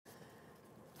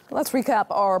Let's recap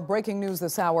our breaking news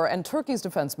this hour. And Turkey's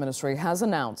defense ministry has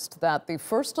announced that the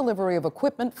first delivery of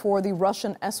equipment for the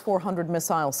Russian S-400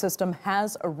 missile system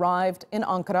has arrived in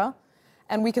Ankara.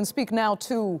 And we can speak now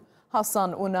to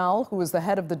Hasan Unal, who is the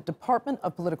head of the Department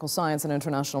of Political Science and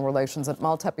International Relations at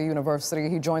Maltepe University.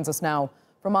 He joins us now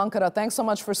from Ankara. Thanks so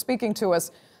much for speaking to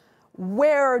us.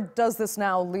 Where does this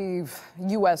now leave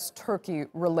U.S.-Turkey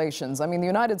relations? I mean, the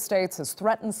United States has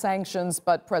threatened sanctions,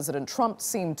 but President Trump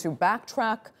seemed to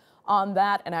backtrack on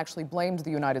that and actually blamed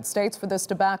the United States for this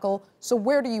debacle. So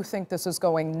where do you think this is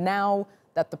going now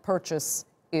that the purchase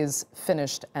is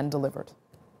finished and delivered?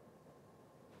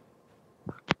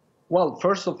 Well,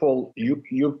 first of all,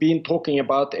 you've been talking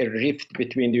about a rift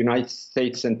between the United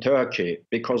States and Turkey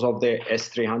because of the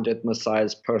S-300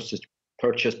 missiles purchased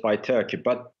by Turkey.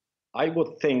 But I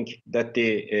would think that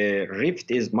the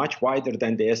rift is much wider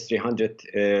than the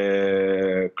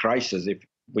S-300 crisis, if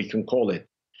we can call it.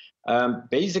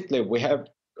 Basically,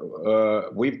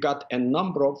 we've got a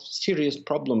number of serious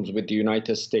problems with the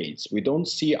United States. We don't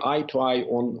see eye to eye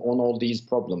on all these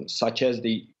problems, such as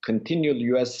the continual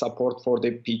U.S. support for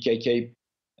the PKK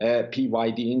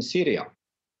PYD in Syria,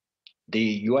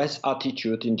 the U.S.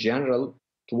 attitude in general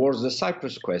towards the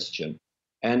Cyprus question.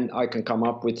 And I can come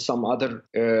up with some other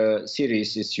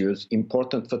serious issues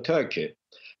important for Turkey.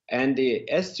 And the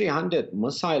S-300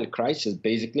 missile crisis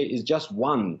basically is just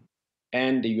one.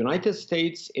 And the United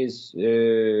States is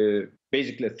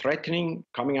basically threatening,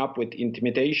 coming up with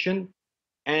intimidation.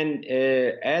 And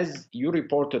as you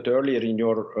reported earlier in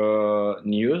your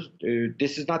news,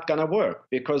 this is not going to work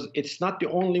because it's not the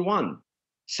only one.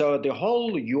 So the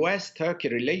whole U.S.-Turkey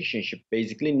relationship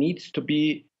basically needs to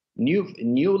be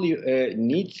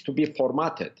needs to be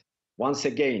formatted. Once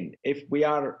again, if we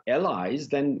are allies,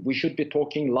 then we should be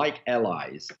talking like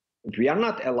allies. If we are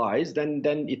not allies, then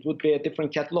it would be a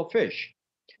different kettle of fish.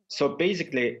 So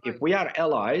basically, if we are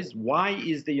allies, why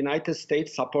is the United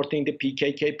States supporting the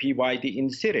PKK PYD in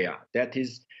Syria? That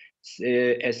is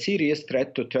a serious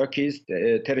threat to Turkey's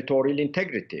territorial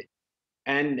integrity.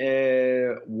 And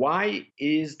why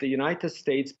is the United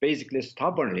States basically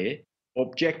stubbornly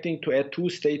objecting to a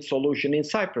two-state solution in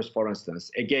Cyprus, for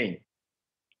instance? Again,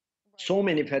 so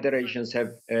many federations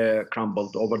have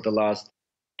crumbled over the last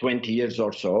 20 years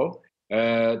or so.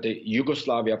 The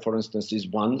Yugoslavia, for instance, is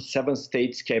one. 7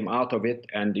 states came out of it,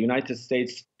 and the United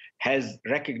States has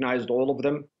recognized all of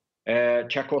them.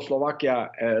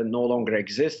 Czechoslovakia no longer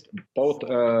exists. Both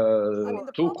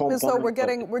two components. So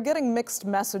we're getting mixed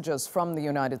messages from the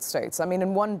United States. I mean,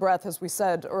 in one breath, as we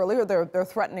said earlier, they're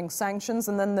threatening sanctions,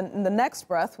 and then in the next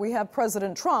breath, we have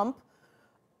President Trump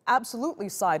absolutely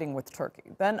siding with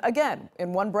Turkey. Then again,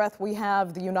 in one breath, we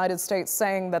have the United States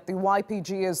saying that the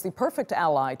YPG is the perfect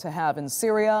ally to have in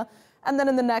Syria, and then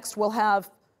in the next, we'll have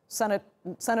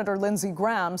Senator Lindsey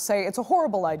Graham say it's a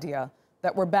horrible idea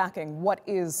that we're backing what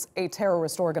is a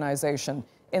terrorist organization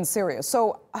in Syria.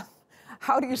 So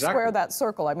how do you square that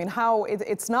circle? I mean,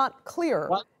 it's not clear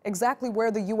exactly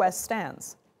where the U.S.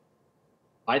 stands.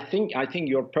 I think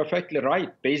you're perfectly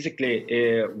right. Basically,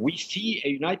 we see a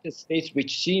United States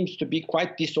which seems to be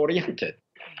quite disoriented,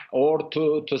 or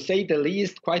to say the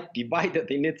least, quite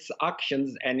divided in its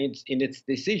actions and in its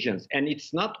decisions. And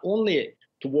it's not only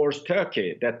towards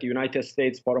Turkey that the United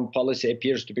States foreign policy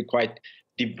appears to be quite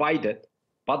divided,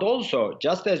 but also,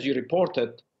 just as you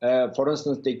reported, for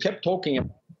instance, they kept talking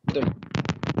about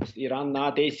Iran.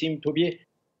 Now they seem to be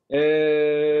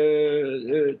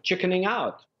chickening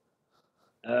out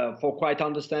for quite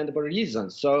understandable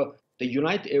reasons. So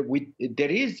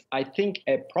there is, I think,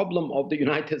 a problem of the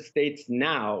United States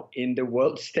now in the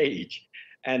world stage,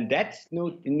 and that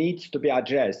needs to be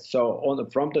addressed. So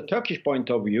from the Turkish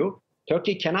point of view,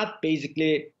 Turkey cannot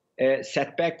basically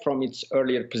set back from its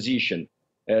earlier position.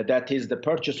 That is the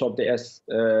purchase of the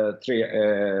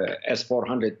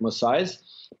S-400 missiles,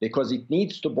 because it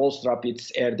needs to bolster up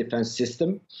its air defense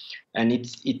system, and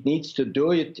it needs to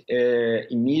do it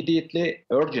immediately,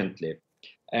 urgently.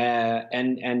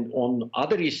 And on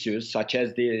other issues, such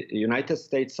as the United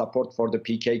States support for the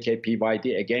PKK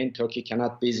PYD, again, Turkey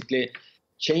cannot basically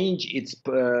change its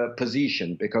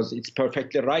position, because it's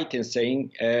perfectly right in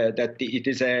saying that it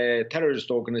is a terrorist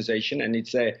organization and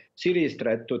it's a serious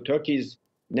threat to Turkey's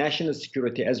national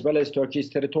security as well as Turkey's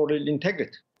territorial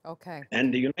integrity. Okay.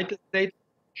 And the United States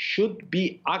should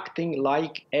be acting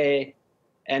like an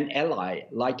ally,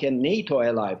 like a NATO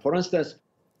ally. For instance,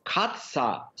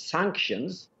 CAATSA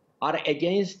sanctions are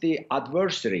against the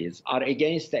adversaries, are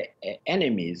against the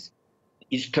enemies.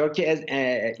 Is Turkey an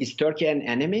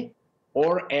enemy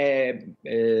or a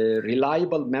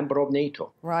reliable member of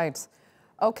NATO? Right.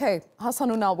 Okay, Hasan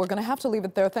Unal, we're going to have to leave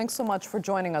it there. Thanks so much for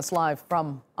joining us live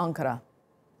from Ankara.